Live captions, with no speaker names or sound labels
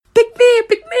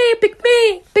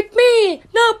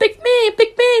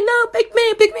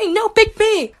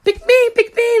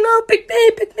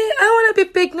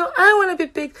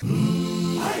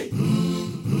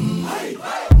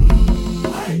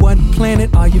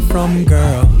you from,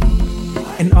 girl?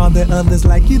 And are there others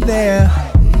like you there?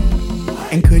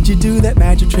 And could you do that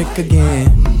magic trick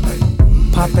again?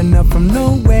 Popping up from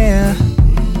nowhere.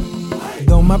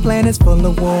 Though my planet's full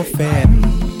of warfare,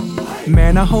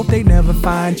 man, I hope they never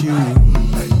find you.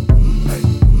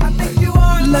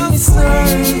 Let me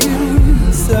serve you.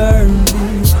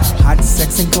 Hot,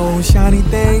 sexy, gold, shiny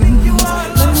thing.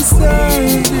 Let me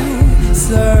serve you.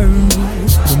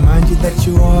 Remind you that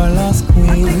you are a lost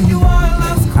queen.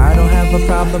 I don't have a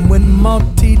problem with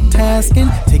multitasking.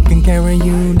 Taking care of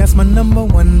you, that's my number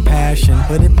one passion.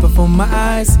 Put it before my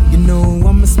eyes, you know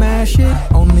I'ma smash it.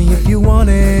 Only if you want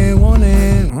it.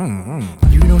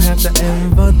 You don't have to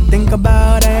ever think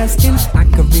about asking. I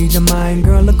could read your mind,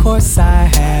 girl, of course I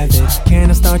have it. Can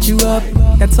I start you up?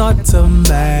 That's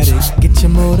automatic. Get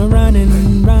your motor running,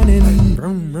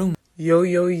 vroom, vroom.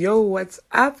 Yo, what's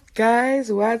up,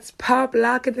 guys? What's pop,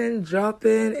 locking and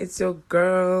dropping? It's your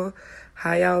girl.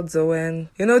 How y'all doing?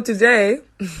 You know, today,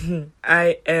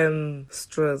 I am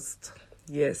stressed.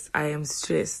 Yes, I am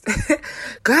stressed.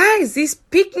 Guys, these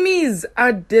pick-me's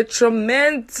are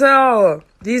detrimental.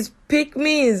 These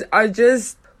pick-me's are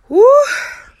just,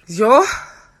 the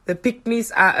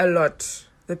pick-me's are a lot.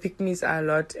 The pick-me's are a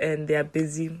lot and they're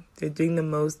busy. They're doing the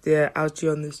most. They're out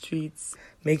here on the streets,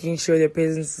 making sure their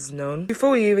presence is known. Before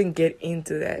we even get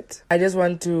into that, I just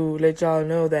want to let y'all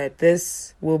know that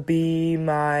this will be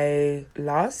my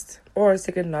last or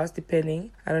second last,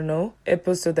 depending, I don't know,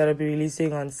 episode that I'll be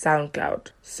releasing on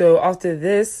SoundCloud. So after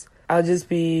this, I'll just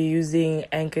be using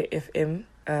Anchor FM.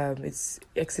 It's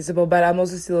accessible, but I'm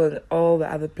also still on all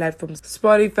the other platforms: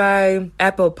 Spotify,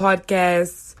 Apple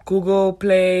Podcasts, Google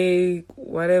Play,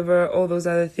 whatever, all those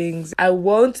other things. I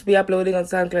won't be uploading on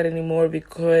SoundCloud anymore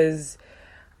because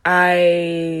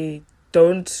I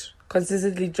don't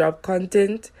consistently drop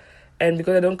content. And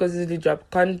because I don't consistently drop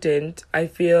content, I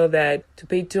feel that to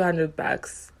pay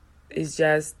 $200 is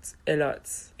just a lot,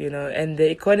 you know. And the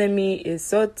economy is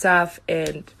so tough,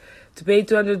 and to pay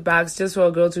 $200 just for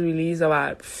a girl to release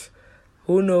about,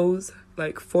 who knows,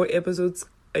 like 4 episodes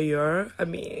a year. I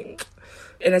mean,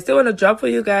 and I still want to drop for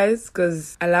you guys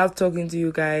because I love talking to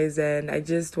you guys, and I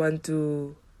just want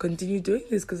to continue doing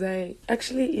this because I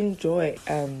actually enjoy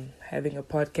having a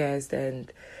podcast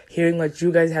and hearing what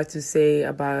you guys have to say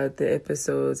about the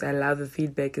episodes. I love the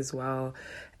feedback as well,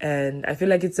 and I feel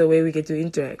like it's a way we get to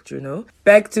interact, you know.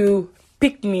 Back to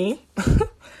Pick Me.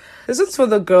 This one's for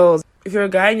the girls. If you're a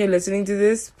guy and you're listening to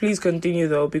this, please continue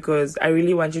though, because I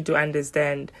really want you to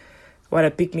understand what a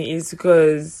pick me is,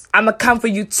 because I'ma come for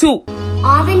you too.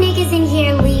 All the niggas in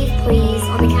here leave, please,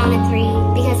 on the count of 3,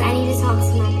 because I need to talk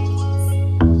to my bitches.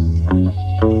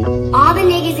 All the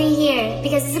niggas in here,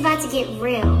 because it's about to get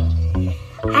real.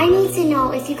 I need to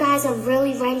know if you guys are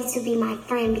really ready to be my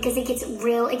friend, because it gets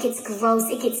real, it gets gross,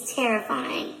 it gets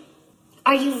terrifying.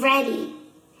 Are you ready?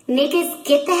 Niggas,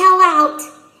 get the hell out.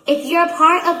 If you're a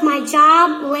part of my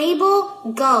job label,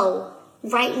 go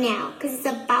right now, because it's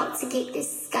about to get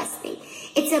disgusting.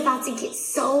 It's about to get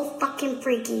so fucking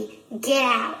freaky. Get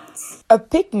out. A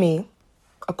pick-me,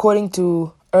 according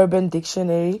to Urban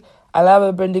Dictionary. I love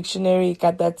Urban Dictionary.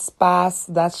 Got that spice,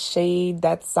 that shade,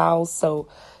 that sauce. So,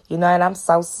 you know, and I'm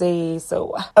saucy.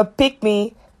 So, a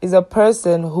pick-me is a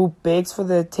person who begs for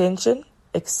the attention,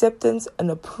 acceptance, and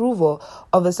approval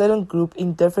of a certain group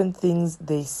in different things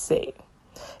they say.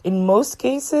 In most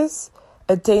cases,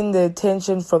 attain the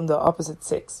attention from the opposite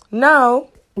sex. Now,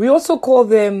 we also call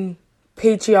them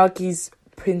patriarchy's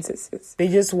princesses. They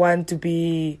just want to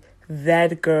be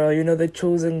that girl, you know, the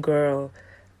chosen girl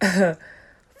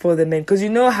for the men. Because you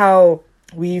know how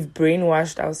we've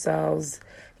brainwashed ourselves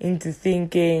into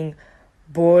thinking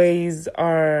boys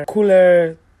are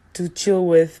cooler to chill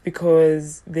with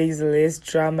because there's less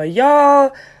drama.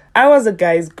 Y'all, I was a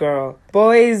guy's girl.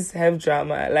 Boys have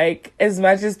drama. Like, as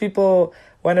much as people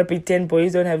want to pretend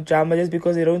boys don't have drama just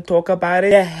because they don't talk about it,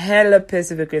 they're hella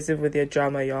passive-aggressive with their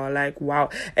drama, y'all. Like, wow.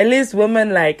 At least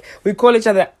women, like, we call each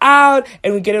other out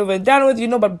and we get over and done with, you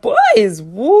know. But boys,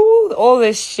 woo, all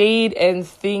the shade and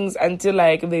things until,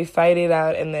 like, they fight it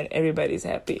out and then everybody's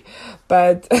happy.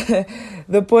 But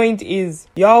the point is,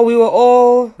 y'all, we were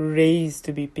all raised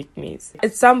to be pick-me's.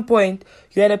 At some point,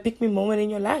 you had a pick-me moment in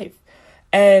your life.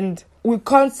 And we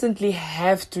constantly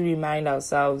have to remind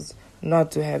ourselves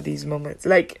not to have these moments.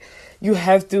 Like, you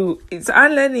have to, it's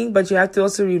unlearning, but you have to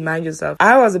also remind yourself.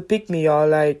 I was a pick-me, y'all.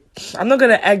 Like, I'm not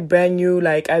going to act brand new.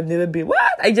 Like, I've never been,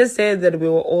 what? I just said that we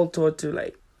were all taught to,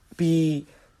 like, be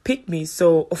pick-me.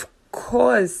 So,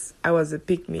 course I was a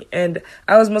pick-me. And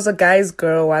I was most a guy's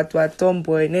girl, what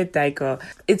tomboy, net girl.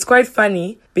 It's quite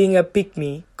funny being a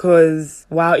pick-me because,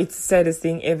 wow, it's the saddest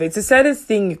thing ever. It's the saddest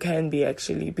thing you can be,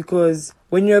 actually, because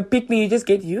when you're a pick-me, you just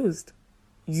get used.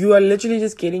 You are literally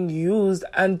just getting used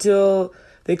until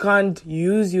they can't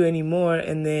use you anymore,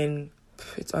 and then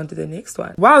it's on to the next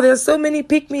one. Wow, there's so many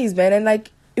pick-me's, man. And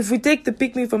like, if we take the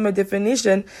pick-me from a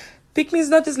definition, pick-me is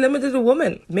not just limited to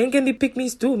women. Men can be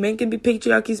pick-me's too. Men can be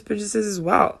patriarchy's princesses as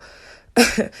well.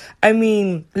 I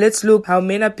mean, let's look how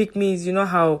men are pick-me's. You know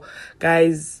how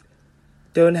guys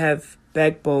don't have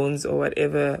backbones or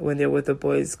whatever when they're with the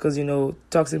boys because, you know,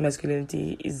 toxic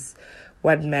masculinity is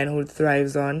what manhood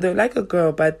thrives on. They're like a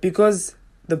girl, but because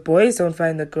the boys don't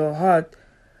find the girl hot,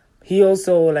 he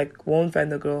also like won't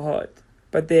find the girl hot.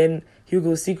 But then he'll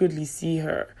go secretly see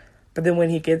her. But then when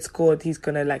he gets caught, he's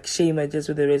gonna like shame her just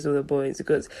with the rest of the boys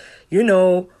because, you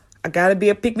know, I gotta be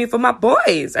a pick-me for my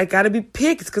boys. I gotta be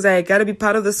picked because I gotta be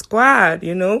part of the squad,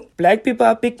 you know? Black people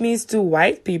are pick-me's to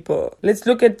white people. Let's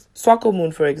look at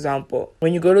Swakopmund, for example.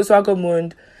 When you go to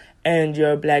Swakopmund and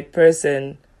you're a black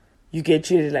person, you get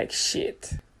treated like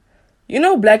shit. You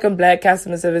know, black on black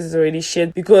customer service is already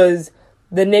shit because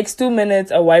the next 2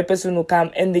 minutes, a white person will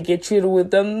come and they get treated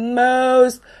with the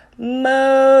most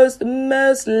love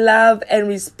and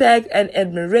respect and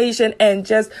admiration and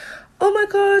just, oh my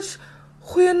gosh,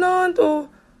 goeienaand, or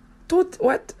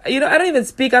what? You know, I don't even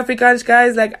speak Afrikaans,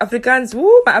 guys. Like, Afrikaans,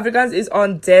 my Afrikaans is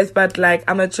on death, but like,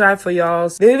 I'm gonna try for y'all.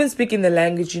 They even speak in the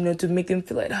language, you know, to make them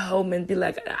feel at home and be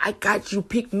like, I got you,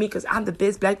 pick me, because I'm the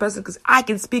best black person, because I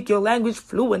can speak your language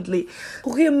fluently.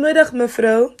 Goeiemiddag,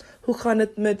 mevrou. Hoe gaan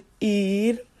het met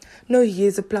u? Nou, hier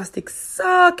is 'n plastic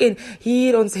sak en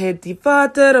hier ons het die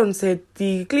water, ons het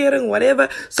die kleding, whatever.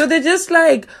 So they're just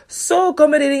like so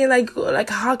accommodating and like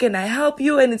how can I help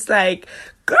you? And it's like,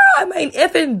 girl, I'm in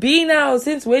F&B now.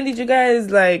 Since when did you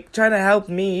guys like trying to help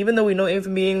me? Even though we know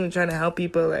F&B and trying to help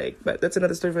people, like, but that's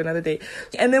another story for another day.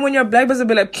 And then when you're a black person,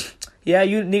 be like, yeah,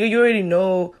 you nigga, you already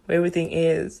know where everything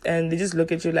is. And they just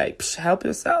look at you like, help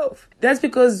yourself. That's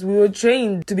because we were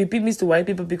trained to be pick-me's to white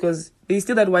people because they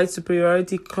still that white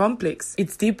superiority complex.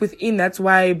 It's deep within. That's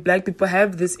why black people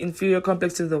have this inferior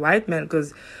complex to the white man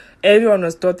because everyone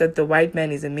was taught that the white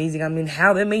man is amazing. I mean,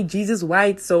 hell, they made Jesus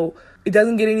white, so it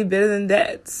doesn't get any better than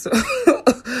that. So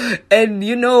and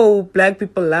you know, black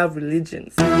people love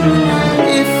religions.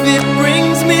 If it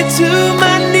brings me to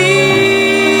my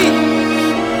knees,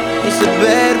 it's a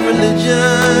bad religion.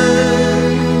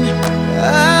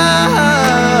 Oh,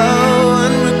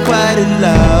 unrequited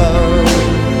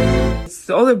love.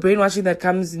 So all the brainwashing that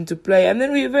comes into play. And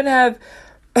then we even have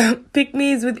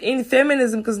pick-me's within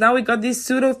feminism because now we got these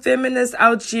pseudo-feminists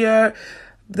out here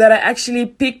that are actually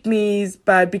pick-me's,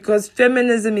 but because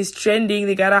feminism is trending,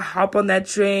 they gotta hop on that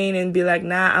train and be like,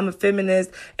 nah, I'm a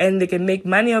feminist, and they can make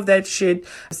money off that shit.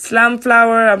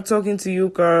 Slamflower, I'm talking to you,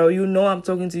 girl. You know I'm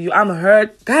talking to you. I'm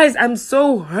hurt. Guys, I'm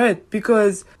so hurt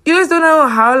because you guys don't know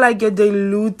how like you're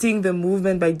diluting the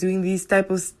movement by doing these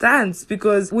type of stands,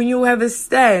 because when you have a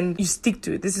stand, you stick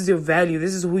to it. This is your value.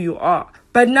 This is who you are.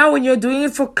 But now when you're doing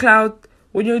it for clout,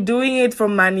 when you're doing it for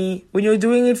money, when you're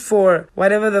doing it for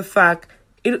whatever the fuck,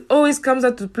 it always comes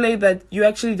out to play that you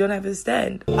actually don't have a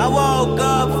stand. I woke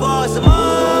up for some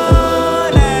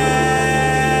money.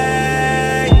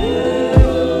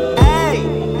 Hey,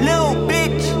 little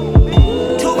bitch.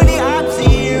 Too many ops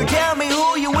here. Tell me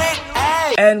who you with.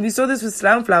 Hey. And we saw this with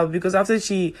Slamflower because after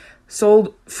she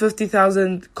sold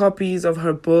 50,000 copies of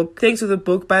her book, thanks for the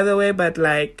book, by the way, but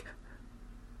like,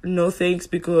 no thanks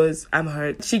because I'm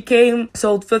hurt. She came,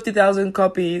 sold 50,000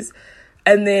 copies,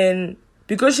 and then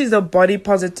because she's a body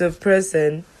positive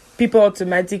person, people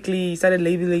automatically started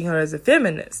labeling her as a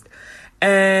feminist.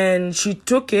 And she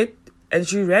took it and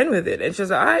she ran with it. And she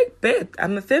was like, I bet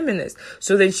I'm a feminist.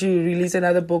 So then she released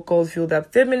another book called Fueled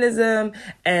Up Feminism,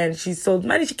 and she sold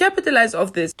money. She capitalized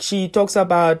off this. She talks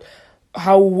about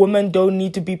how women don't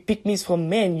need to be pick-me's for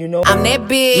men, you know. I'm that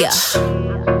bitch.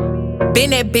 Yeah.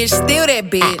 Been that bitch, still that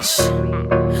bitch.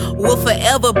 Will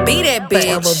forever be that bitch.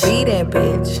 Forever be that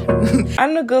bitch.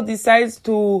 And the girl decides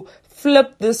to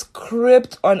flip the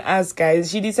script on us,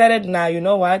 guys. She decided, nah, you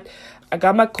know what? I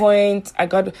got my coins. I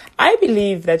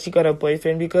believe that she got a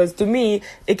boyfriend because to me,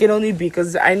 it can only be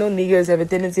because I know niggas have a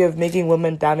tendency of making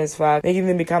women dumb as fuck, making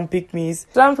them become pick-me's.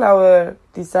 Sunflower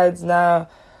decides, nah,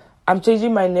 I'm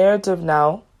changing my narrative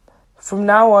now. From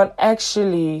now on,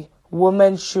 actually,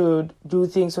 women should do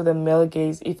things for the male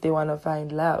gaze if they want to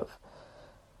find love.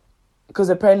 Because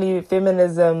apparently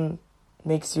feminism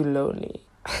makes you lonely.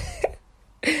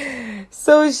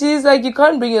 So she's like, you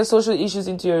can't bring your social issues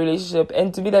into your relationship.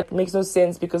 And to me, that makes no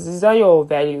sense because these are your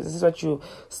values. This is what you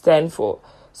stand for.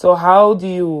 So how do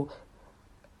you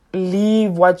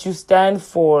leave what you stand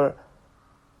for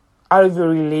out of your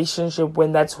relationship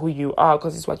when that's who you are?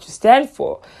 Because it's what you stand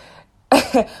for.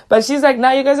 But she's like,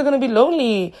 now you guys are going to be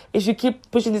lonely if you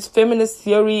keep pushing this feminist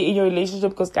theory in your relationship,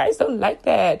 because guys don't like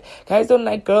that. Guys don't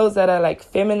like girls that are like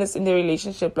feminists in their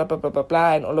relationship, blah, blah, blah, blah,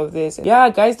 blah, and all of this. Yeah,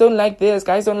 guys don't like this.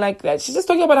 Guys don't like that. She's just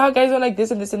talking about how guys don't like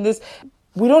this and this and this.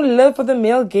 We don't live for the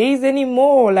male gaze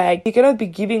anymore. Like, you cannot be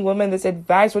giving women this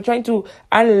advice. We're trying to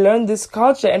unlearn this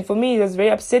culture. And for me, it was very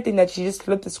upsetting that she just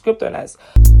flipped the script on us.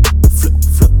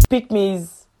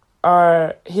 Pick-me's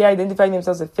are here identifying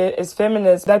themselves as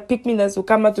feminists. That pick-me-ness will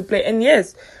come out to play. And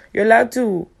yes, you're allowed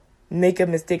to make a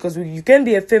mistake, because you can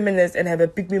be a feminist and have a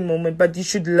pick-me moment, but you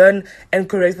should learn and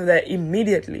correct for that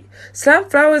immediately.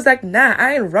 Sunflower is like, nah,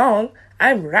 I ain't wrong,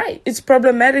 I'm right. It's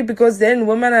problematic because then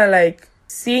women are like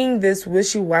seeing this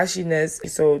wishy-washiness.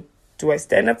 So do I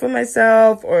stand up for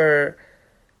myself, or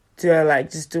do I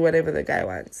like just do whatever the guy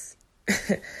wants?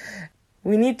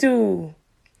 We need to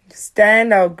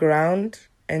stand our ground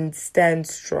and stand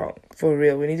strong. For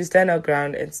real, we need to stand our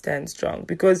ground and stand strong,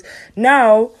 because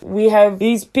now we have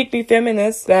these pick-me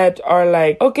feminists that are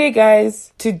like, okay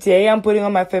guys, today I'm putting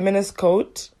on my feminist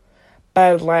coat,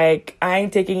 but like I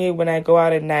ain't taking it when I go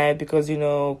out at night because, you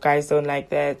know, guys don't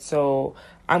like that, so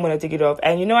I'm gonna take it off.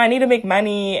 And you know, I need to make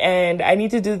money, and I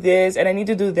need to do this, and I need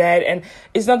to do that, and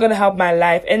it's not gonna help my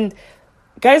life. And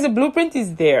guys, the blueprint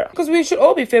is there, because we should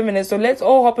all be feminists. So let's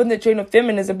all hop on the train of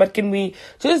feminism. But can we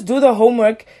just do the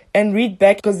homework and read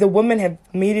back? Because the women have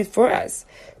made it for us.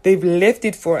 They've left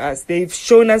it for us. They've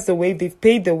shown us the way. They've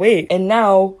paved the way. And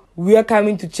now we are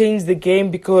coming to change the game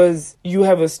because you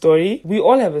have a story. We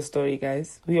all have a story,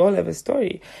 guys. We all have a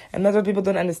story. And that's what people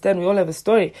don't understand. We all have a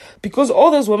story. Because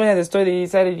all those women had a story, they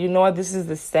decided, you know what, this is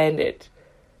the standard.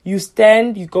 You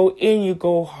stand, you go in, you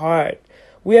go hard.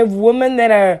 We have women that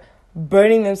are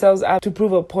burning themselves up to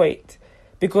prove a point,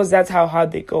 because that's how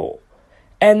hard they go.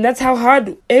 And that's how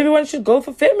hard everyone should go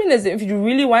for feminism. If you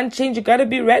really want change, you gotta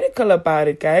be radical about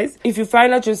it, guys. If you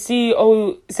find out your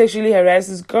CEO sexually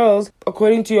harasses girls,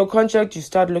 according to your contract, you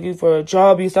start looking for a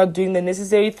job, you start doing the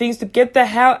necessary things to get the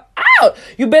hell out.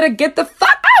 You better get the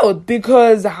fuck out,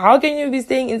 because how can you be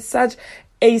staying in such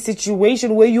a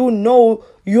situation where you know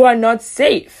you are not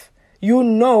safe? You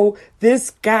know this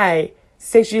guy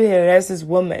sexually harasses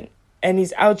women, and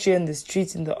he's out here in the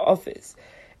streets, in the office.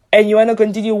 And you want to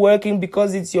continue working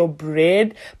because it's your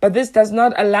bread. But this does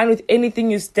not align with anything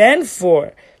you stand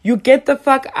for. You get the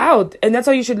fuck out. And that's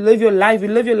how you should live your life. You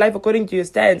live your life according to your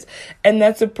stance. And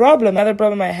that's a problem. Another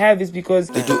problem I have is because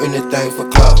they do anything for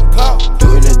clout.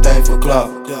 Do anything for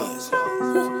clout.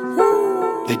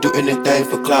 They do anything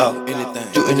for clout.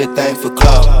 Do anything for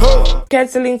clout.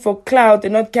 Canceling for clout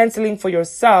and not canceling for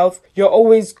yourself, you're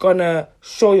always gonna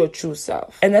show your true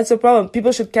self. And that's a problem.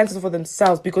 People should cancel for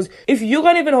themselves, because if you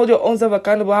can't even hold your own self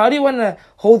accountable, how do you wanna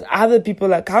hold other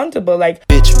people accountable? Like,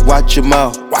 bitch, watch your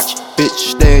mouth. Bitch,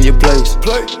 stay in your place.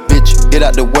 Bitch, get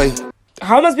out the way.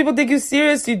 How must people take you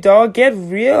seriously, dog? Get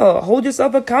real. Hold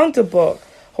yourself accountable.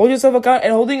 Hold yourself accountable,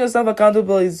 and holding yourself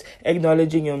accountable is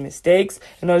acknowledging your mistakes,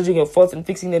 acknowledging your faults, and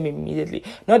fixing them immediately.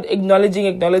 Not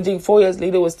acknowledging 4 years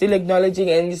later, we're still acknowledging,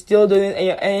 and you're still doing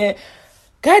it, and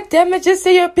God damn it, just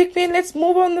say you're a pick me and let's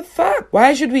move on the fuck.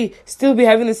 Why should we still be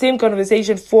having the same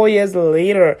conversation 4 years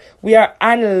later? We are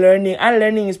unlearning.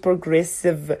 Unlearning is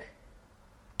progressive.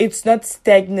 It's not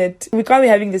stagnant. We can't be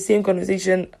having the same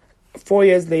conversation 4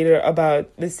 years later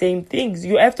about the same things.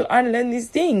 You have to unlearn these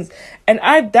things. And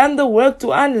I've done the work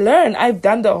to unlearn. I've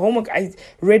done the homework. I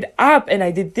read up and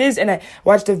I did this and I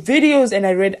watched the videos and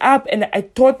I read up and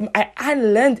I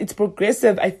unlearned. It's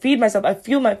progressive. I feed myself. I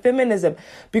feel my feminism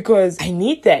because I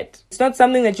need that. It's not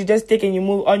something that you just take and you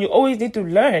move on. You always need to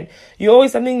learn.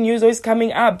 Something new is always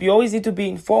coming up. You always need to be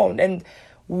informed. And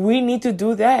we need to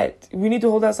do that. We need to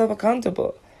hold ourselves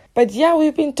accountable. But yeah,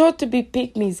 we've been taught to be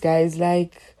pick-me's, guys.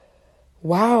 Like,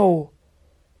 wow.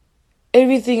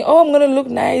 Everything. Oh, I'm going to look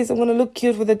nice. I'm going to look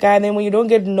cute for the guy. And then when you don't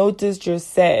get noticed, you're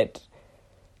sad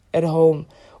at home.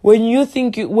 When you're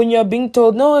being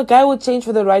told, no, a guy will change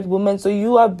for the right woman. So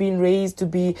you are being raised to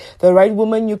be the right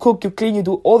woman. You cook, you clean, you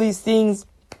do all these things.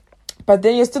 But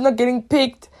then you're still not getting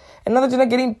picked. And now that you're not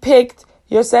getting picked,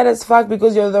 you're sad as fuck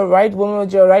because you're the right woman,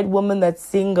 but you're a right woman that's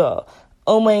single.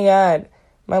 Oh my God.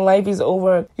 My life is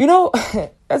over. You know,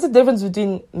 That's the difference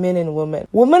between men and women.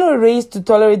 Women were raised to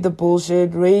tolerate the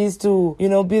bullshit, raised to,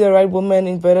 be the right woman,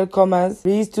 inverted commas,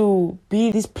 raised to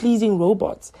be these pleasing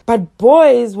robots. But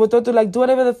boys were taught to do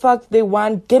whatever the fuck they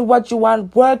want, get what you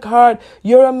want, work hard,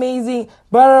 you're amazing,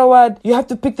 but what? You have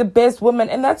to pick the best woman.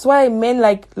 And that's why men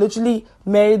literally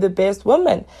marry the best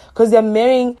woman. Because they're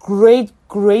marrying great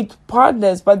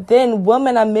partners, but then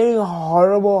women are marrying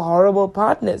horrible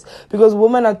partners because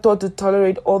women are taught to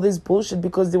tolerate all this bullshit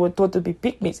because they were taught to be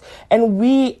pick-me's. And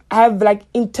we have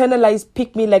internalized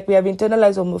pick-me, we have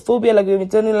internalized homophobia, we have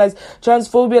internalized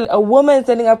transphobia. A woman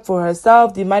standing up for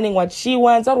herself, demanding what she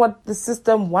wants, not what the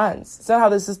system wants. It's not how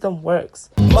the system works.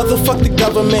 Motherfuck the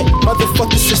government, motherfuck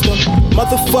the system,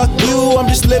 motherfuck you, I'm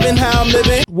just living how I'm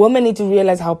living. Women need to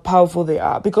realize how powerful they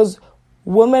are because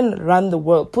women run the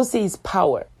world. Pussy is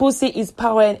power. Pussy is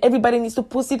power and everybody needs to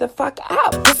pussy the fuck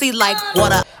up. Pussy like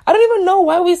water. I don't even know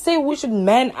why we say we should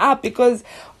man up because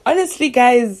honestly,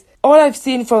 guys, all I've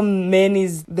seen from men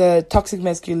is the toxic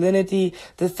masculinity,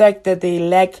 the fact that they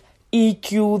lack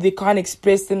EQ, they can't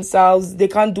express themselves, they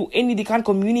can't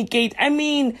communicate. I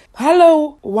mean,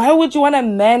 hello, why would you want to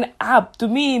man up? To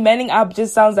me, manning up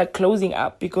just sounds like closing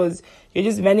up because you're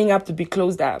just manning up to be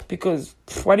closed up because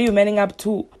what are you manning up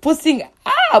to? Pussing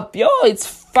up, yo, it's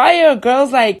fire.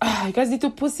 Girls you guys need to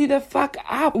pussy the fuck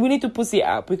up. We need to pussy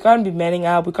up. We can't be manning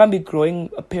up. We can't be growing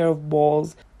a pair of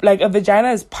balls. A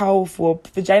vagina is powerful.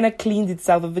 Vagina cleans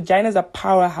itself. A vagina is a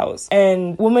powerhouse.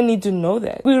 And women need to know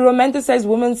that. We romanticize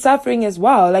women's suffering as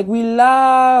well. We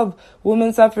love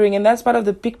women's suffering. And that's part of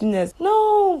the pick-me-ness.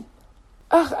 No.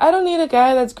 I don't need a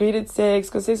guy that's great at sex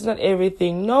because sex is not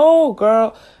everything. No,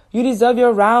 girl. You deserve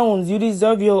your rounds. You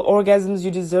deserve your orgasms. You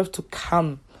deserve to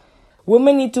come.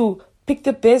 Women need to pick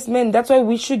the best men. That's why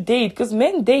we should date. Because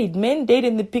men date. Men date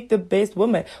and they pick the best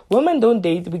woman. Women don't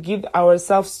date. We give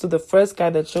ourselves to the first guy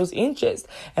that shows interest.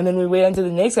 And then we wait until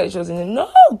the next guy shows interest.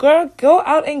 No, girl. Go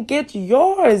out and get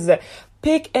yours.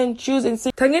 Pick and choose and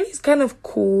see. Tangani is kind of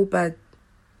cool, but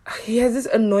he has this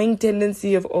annoying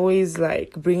tendency of always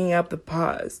bringing up the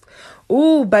past.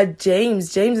 Ooh, but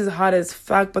James is hot as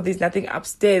fuck, but there's nothing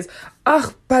upstairs.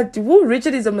 But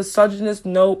Richard is a misogynist.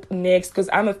 Nope, next, because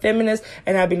I'm a feminist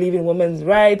and I believe in women's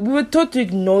rights. We were taught to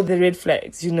ignore the red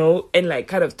flags, and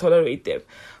kind of tolerate them.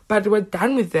 But we're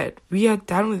done with that. We are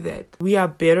done with that. We are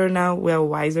better now. We are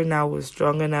wiser now. We're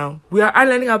stronger now. We are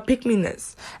unlearning our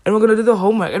pick-me-ness. And we're going to do the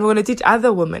homework. And we're going to teach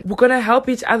other women. We're going to help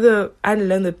each other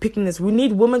unlearn the pick-me-ness. We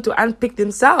need women to unpick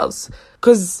themselves.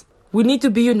 Because we need to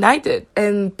be united.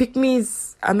 And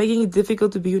pick-me's are making it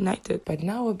difficult to be united. But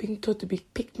now we're being taught to be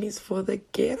pick-me's for the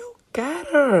ghetto. Got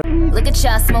her. Look at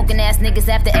y'all smoking ass niggas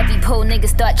after every pole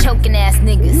niggas start choking ass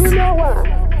niggas. You know what?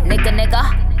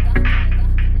 Nigga.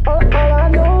 All I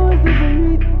know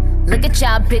is look at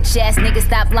y'all bitch ass niggas,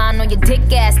 stop lying on your dick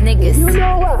ass niggas. You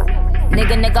know what?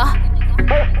 Nigga.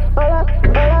 All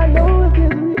I know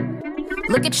is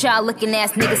look at y'all looking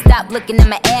ass niggas, stop looking at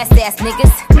my ass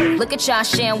niggas. Look at y'all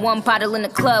sharing one bottle in the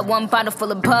club, one bottle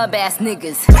full of pub ass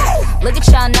niggas. Look at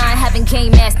y'all not having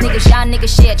game ass niggas, y'all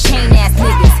niggas share chain ass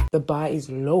niggas. The bar is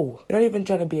low. You're not even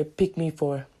trying to be a pick-me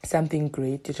for something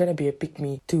great. You're trying to be a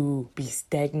pick-me to be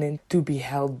stagnant, to be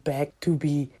held back, to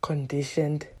be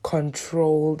conditioned,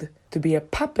 controlled, to be a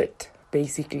puppet,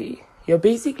 basically. You're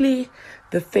basically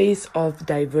the face of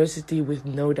diversity with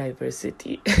no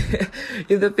diversity.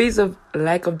 You're the face of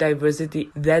lack of diversity.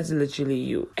 That's literally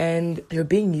you. And you're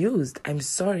being used. I'm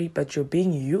sorry, but you're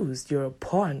being used. You're a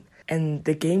pawn. And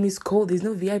the game is cold. There's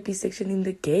no VIP section in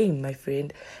the game, my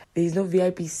friend. There's no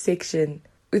VIP section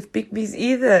with pick-me's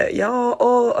either. Y'all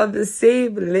all on the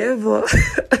same level.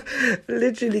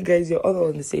 Literally, guys, you're all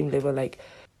on the same level.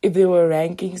 If there were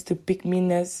rankings to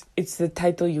pick-me-ness, it's the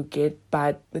title you get,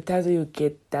 but the title you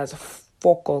get does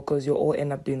fuck all because you all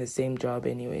end up doing the same job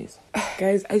anyways.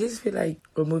 Guys, I just feel like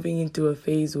we're moving into a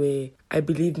phase where I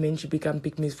believe men should become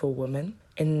pick-me's for women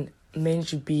and men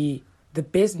should be the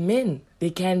best men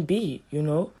they can be,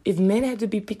 If men had to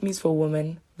be pick-me's for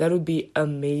women, that would be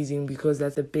amazing because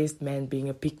that's the best man being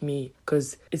a pick-me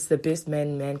because it's the best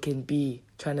man can be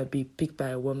trying to be picked by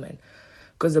a woman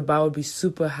because the bar would be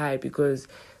super high because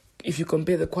if you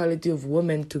compare the quality of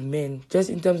women to men, just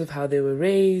in terms of how they were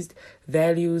raised,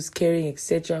 values, caring,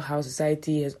 etc., how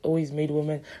society has always made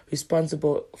women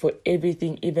responsible for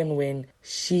everything, even when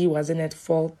she wasn't at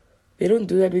fault. They don't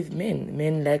do that with men.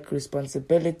 Men lack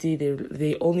responsibility.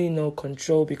 They only know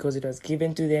control because it was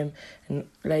given to them, and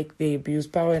they abuse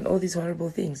power and all these horrible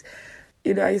things.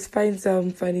 I find some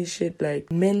funny shit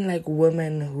men like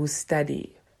women who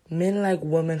study, men like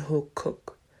women who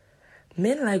cook,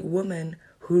 men like women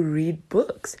who who read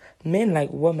books. Men like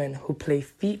women who play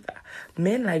FIFA.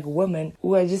 Men like women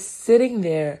who are just sitting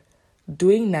there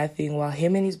doing nothing while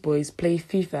him and his boys play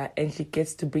FIFA, and she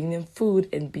gets to bring them food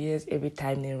and beers every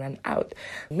time they run out.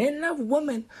 Men love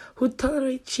women who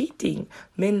tolerate cheating.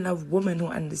 Men love women who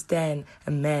understand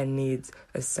a man needs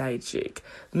a side chick.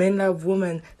 Men love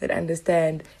women that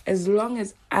understand as long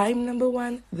as I'm number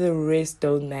one, the rest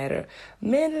don't matter.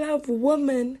 Men love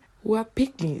women who are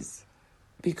pick-me's,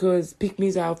 because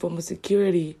pick-me's are a form of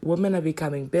security. Women are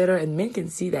becoming better, and men can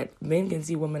see that. Men can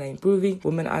see women are improving.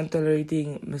 Women aren't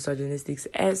tolerating misogynistic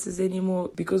asses anymore,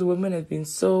 because women have been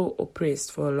so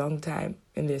oppressed for a long time,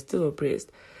 and they're still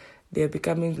oppressed. They're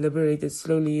becoming liberated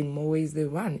slowly in more ways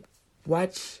than one.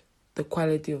 Watch the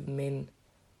quality of men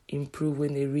improve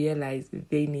when they realize that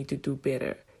they need to do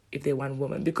better if they want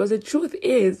women. Because the truth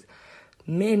is,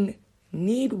 men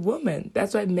need women.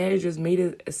 That's why marriage was made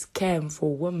a scam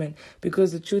for women,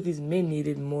 because the truth is men need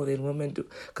it more than women do,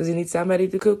 because they need somebody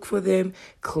to cook for them,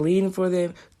 clean for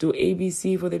them, do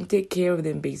ABC for them, take care of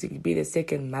them, basically be their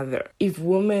second mother. If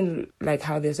women, like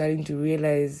how they're starting to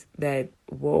realize that,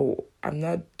 whoa, I'm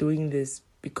not doing this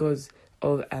because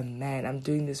of a man, I'm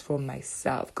doing this for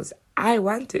myself because I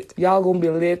want it. Y'all gonna be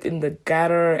left in the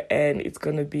gutter, and it's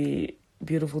gonna be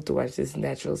beautiful to watch this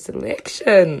natural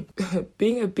selection.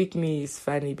 Being a pick-me is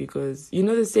funny because, you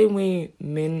know, the same way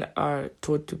men are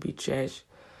taught to be trash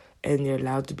and they're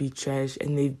allowed to be trash,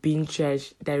 and they've been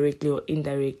trash directly or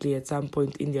indirectly at some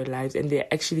point in their lives, and they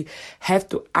actually have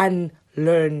to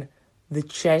unlearn the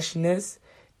trashness.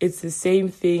 It's the same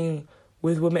thing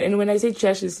with women. And when I say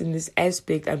trashness in this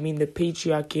aspect, I mean the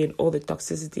patriarchy and all the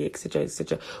toxicity, etc.,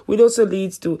 etc., which also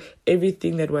leads to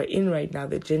everything that we're in right now,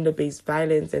 the gender-based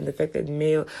violence and the fact that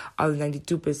male are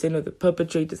 92% of the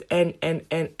perpetrators, and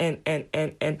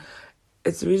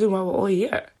it's the reason why we're all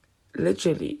here.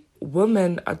 Literally,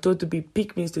 women are taught to be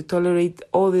pick-me's, to tolerate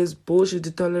all this bullshit,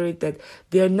 to tolerate that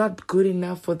they are not good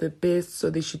enough for the best, so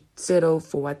they should settle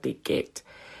for what they get.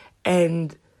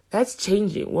 And that's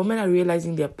changing. Women are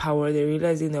realizing their power. They're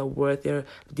realizing their worth. They're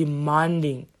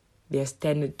demanding their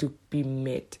standard to be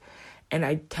met. And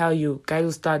I tell you, guys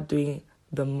will start doing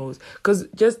the most. Because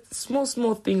just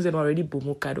small things that already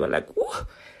bumukad were like,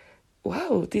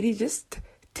 wow, did he just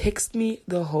text me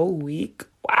the whole week?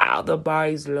 Wow, the bar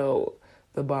is low.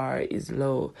 The bar is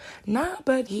low. Nah,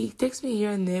 but he texts me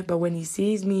here and there. But when he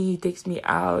sees me, he takes me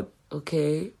out.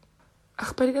 Okay.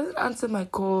 But he doesn't answer my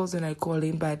calls and I call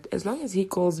him. But as long as he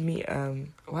calls me,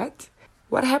 what?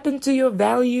 What happened to your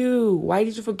value? Why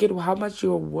did you forget how much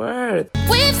you're worth?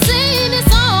 We've seen this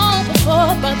all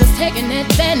before, brothers taking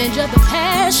advantage of the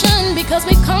passion, because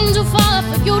we come too far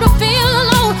for you to feel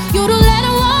alone, you to let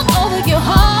it walk over your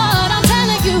heart. I'm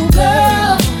telling you,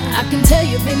 girl, I can tell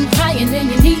you've been crying and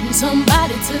you're needing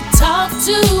somebody to talk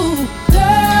to.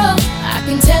 Girl, I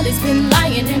can tell he's been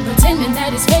lying and pretending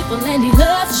that he's faithful and he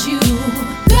loves you.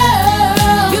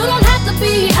 Girl, you don't have to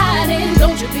be hiding.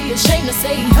 Don't you be ashamed to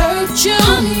say he hurt you.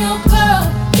 I'm your girl,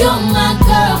 you're my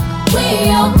girl,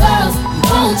 we your girls.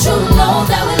 Won't you know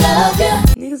that we love you?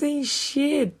 Niggas ain't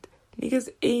shit. Niggas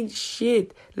ain't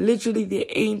shit. Literally, they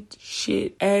ain't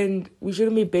shit. And we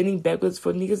shouldn't be bending backwards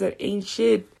for niggas that ain't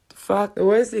shit. Fuck. The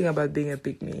worst thing about being a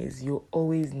pick-me is you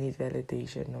always need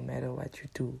validation no matter what you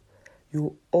do.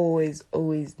 You always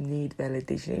need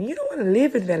validation. And you don't want to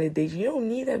live in validation. You don't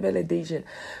need that validation.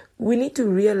 We need to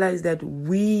realize that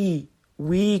we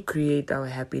create our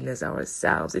happiness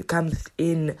ourselves. It comes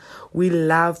in. We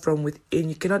love from within.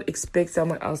 You cannot expect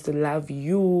someone else to love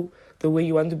you the way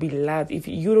you want to be loved if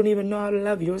you don't even know how to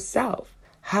love yourself.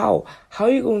 How? How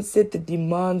are you going to set the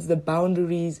demands, the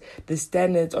boundaries, the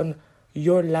standards on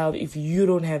your love if you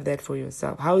don't have that for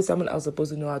yourself? How is someone else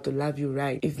supposed to know how to love you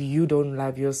right if you don't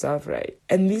love yourself right?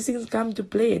 And these things come to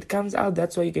play. It comes out.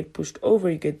 That's why you get pushed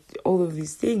over. You get all of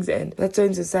these things. And that's why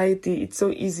in society, it's so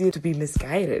easy to be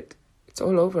misguided. It's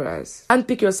all over us.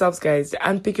 Unpick yourselves, guys.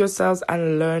 Unpick yourselves,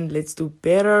 unlearn. Let's do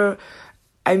better.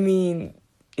 I mean,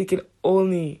 it can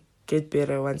only get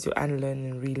better once you unlearn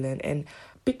and relearn. And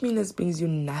pick-me-ness brings you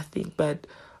nothing but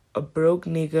a broke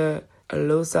nigga, a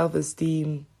low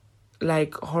self-esteem,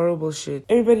 like horrible shit.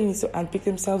 Everybody needs to unpick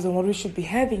themselves, and what we should be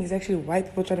having is actually white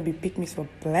people trying to be pick-me's for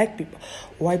black people,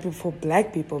 white people for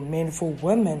black people, men for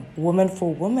women, women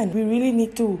for women. We really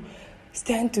need to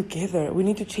stand together. We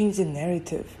need to change the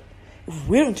narrative. If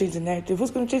we don't change the narrative, who's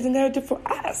going to change the narrative for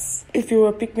us? If you're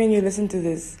a pick-me and you listen to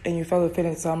this and you felt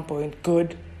offended at some point,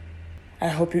 good. I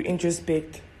hope you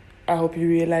introspect. I hope you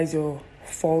realize your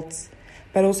faults.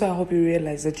 But also I hope you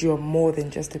realize that you're more than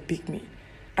just a pick-me.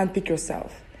 Unpick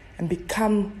yourself and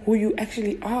become who you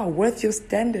actually are, worth your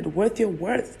standard, worth your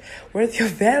worth, worth your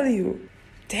value.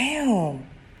 Damn.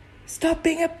 Stop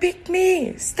being a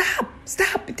pick-me. Stop.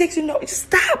 It takes you just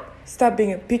stop. Stop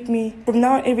being a pick-me. From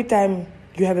now on, every time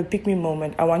you have a pick-me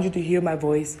moment, I want you to hear my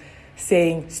voice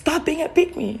saying, stop being a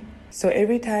pick-me. So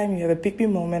every time you have a pick-me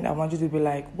moment, I want you to be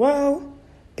like, well,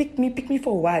 pick me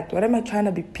for what? What am I trying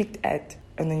to be picked at?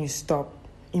 And then you stop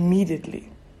immediately.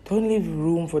 Don't leave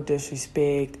room for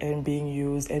disrespect and being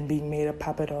used and being made a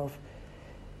puppet of.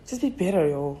 Just be better,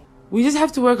 yo. We just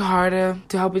have to work harder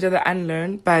to help each other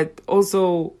unlearn, but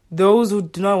also those who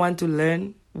do not want to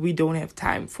learn, we don't have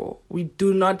time for. We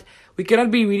cannot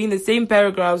be reading the same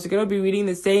paragraphs, we cannot be reading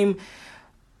the same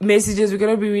messages, we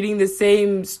cannot be reading the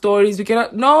same stories,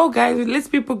 no guys, let's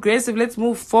be progressive, let's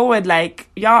move forward. Like,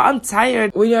 y'all, I'm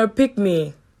tired. When you're a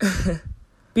pick-me,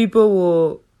 people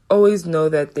will always know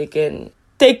that they can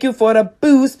take you for a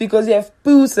boost because you have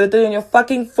boost written on your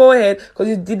fucking forehead because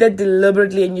you did that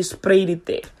deliberately and you sprayed it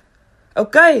there.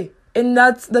 Okay? And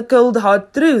that's the cold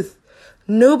hard truth.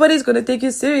 Nobody's gonna take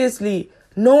you seriously.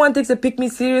 No one takes a pick-me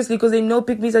seriously because they know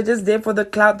pick-me's are just there for the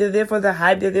clout, they're there for the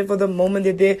hype, they're there for the moment,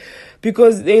 they're there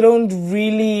because they don't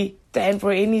really stand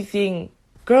for anything.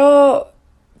 Girl,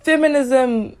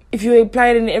 feminism, if you apply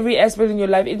it in every aspect in your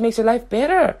life, it makes your life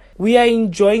better. We are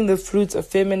enjoying the fruits of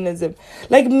feminism.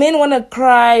 Like, men want to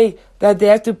cry that they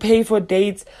have to pay for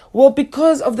dates. Well,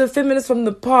 because of the feminists from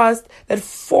the past that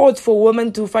fought for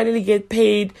women to finally get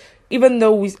paid, even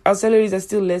though our salaries are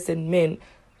still less than men.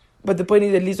 But the point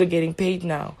is, at least we're getting paid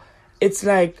now. It's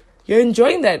like, you're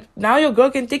enjoying that. Now your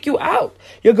girl can take you out.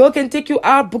 Your girl can take you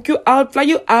out, book you out, fly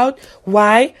you out.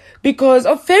 Why? Because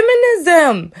of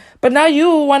feminism. But now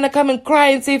you want to come and cry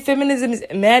and say feminism is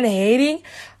man-hating?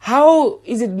 How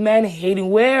is it man-hating?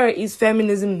 Where is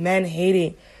feminism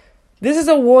man-hating? This is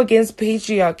a war against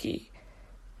patriarchy.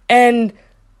 And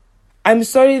I'm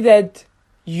sorry that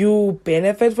you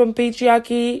benefit from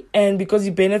patriarchy, and because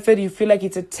you benefit, you feel like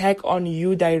it's an attack on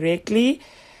you directly.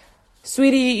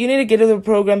 Sweetie, you need to get into the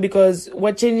program because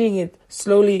we're changing it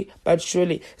slowly but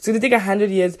surely. It's going to take 100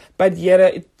 years, but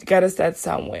it gotta start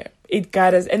somewhere. It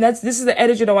gotta, and this is the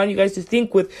attitude I want you guys to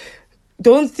think with.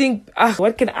 Don't think,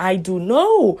 what can I do?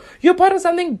 No, you're part of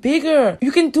something bigger.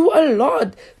 You can do a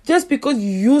lot. Just because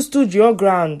you stood your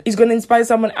ground is going to inspire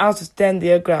someone else to stand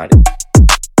their ground.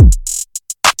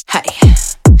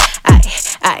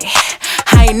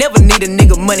 I ain't never need a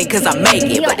nigga money cause I make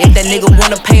it. But if that nigga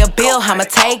wanna pay a bill, I'ma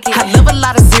take it. I live a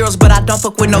lot of zeros, but I don't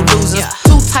fuck with no losers.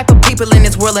 Two type of people in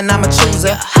this world and I'm a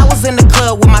chooser. I was in the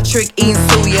club with my trick eating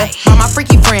suya. By my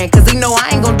freaky friend, cause he know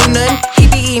I ain't gon' do nothing. He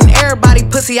be eating everybody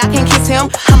pussy, I can't kiss him.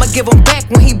 I'ma give him back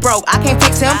when he broke, I can't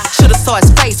fix him. Shoulda saw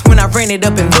his face when I ran it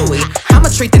up in Louis. I'ma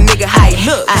treat the nigga how he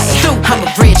looks. I'm a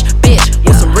rich bitch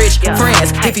with some rich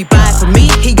friends. If he buy it for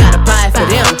me, he gotta buy it for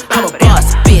them. I'm a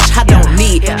boss bitch, I don't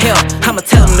need help. I'ma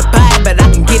tell him to buy it, but I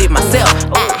can get it myself.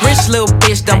 Rich little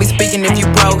bitch, don't be speaking if you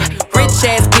broke. Rich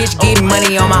ass bitch getting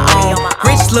money on my own.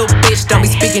 Rich little bitch, don't be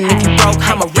speaking if you broke.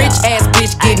 I'm a rich ass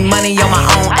bitch getting money on my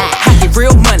own. I get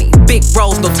real money, big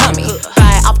rolls, no tummy.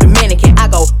 Buy it off the mannequin, I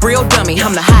go real dummy.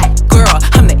 I'm the hot girl,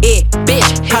 I'm the it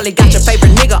bitch. Probably got your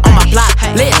favorite nigga on my block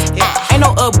list. Ain't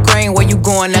no upgrade where you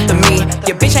going after me.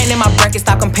 Your bitch ain't in my bracket,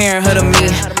 stop comparing her to me.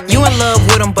 You in love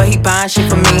with him, but he buying shit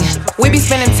for me. We be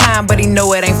spending time, but he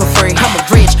know it ain't for free. I'm a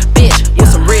rich bitch with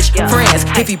some rich friends.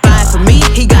 If he buy it for me,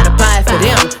 he gotta buy it for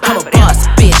them. I'm a boss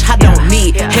bitch, I don't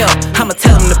need help. I'ma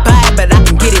tell him to buy it, but I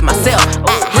can get it myself.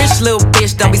 Rich little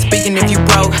bitch, don't be speaking if you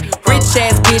broke. Rich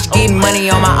ass bitch getting money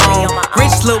on my own.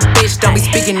 Rich little bitch, don't be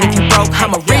speaking if you broke.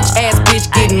 I'm a rich ass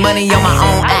bitch getting money on my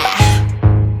own.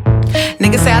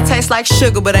 Niggas say I taste like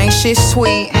sugar, but ain't shit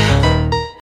sweet.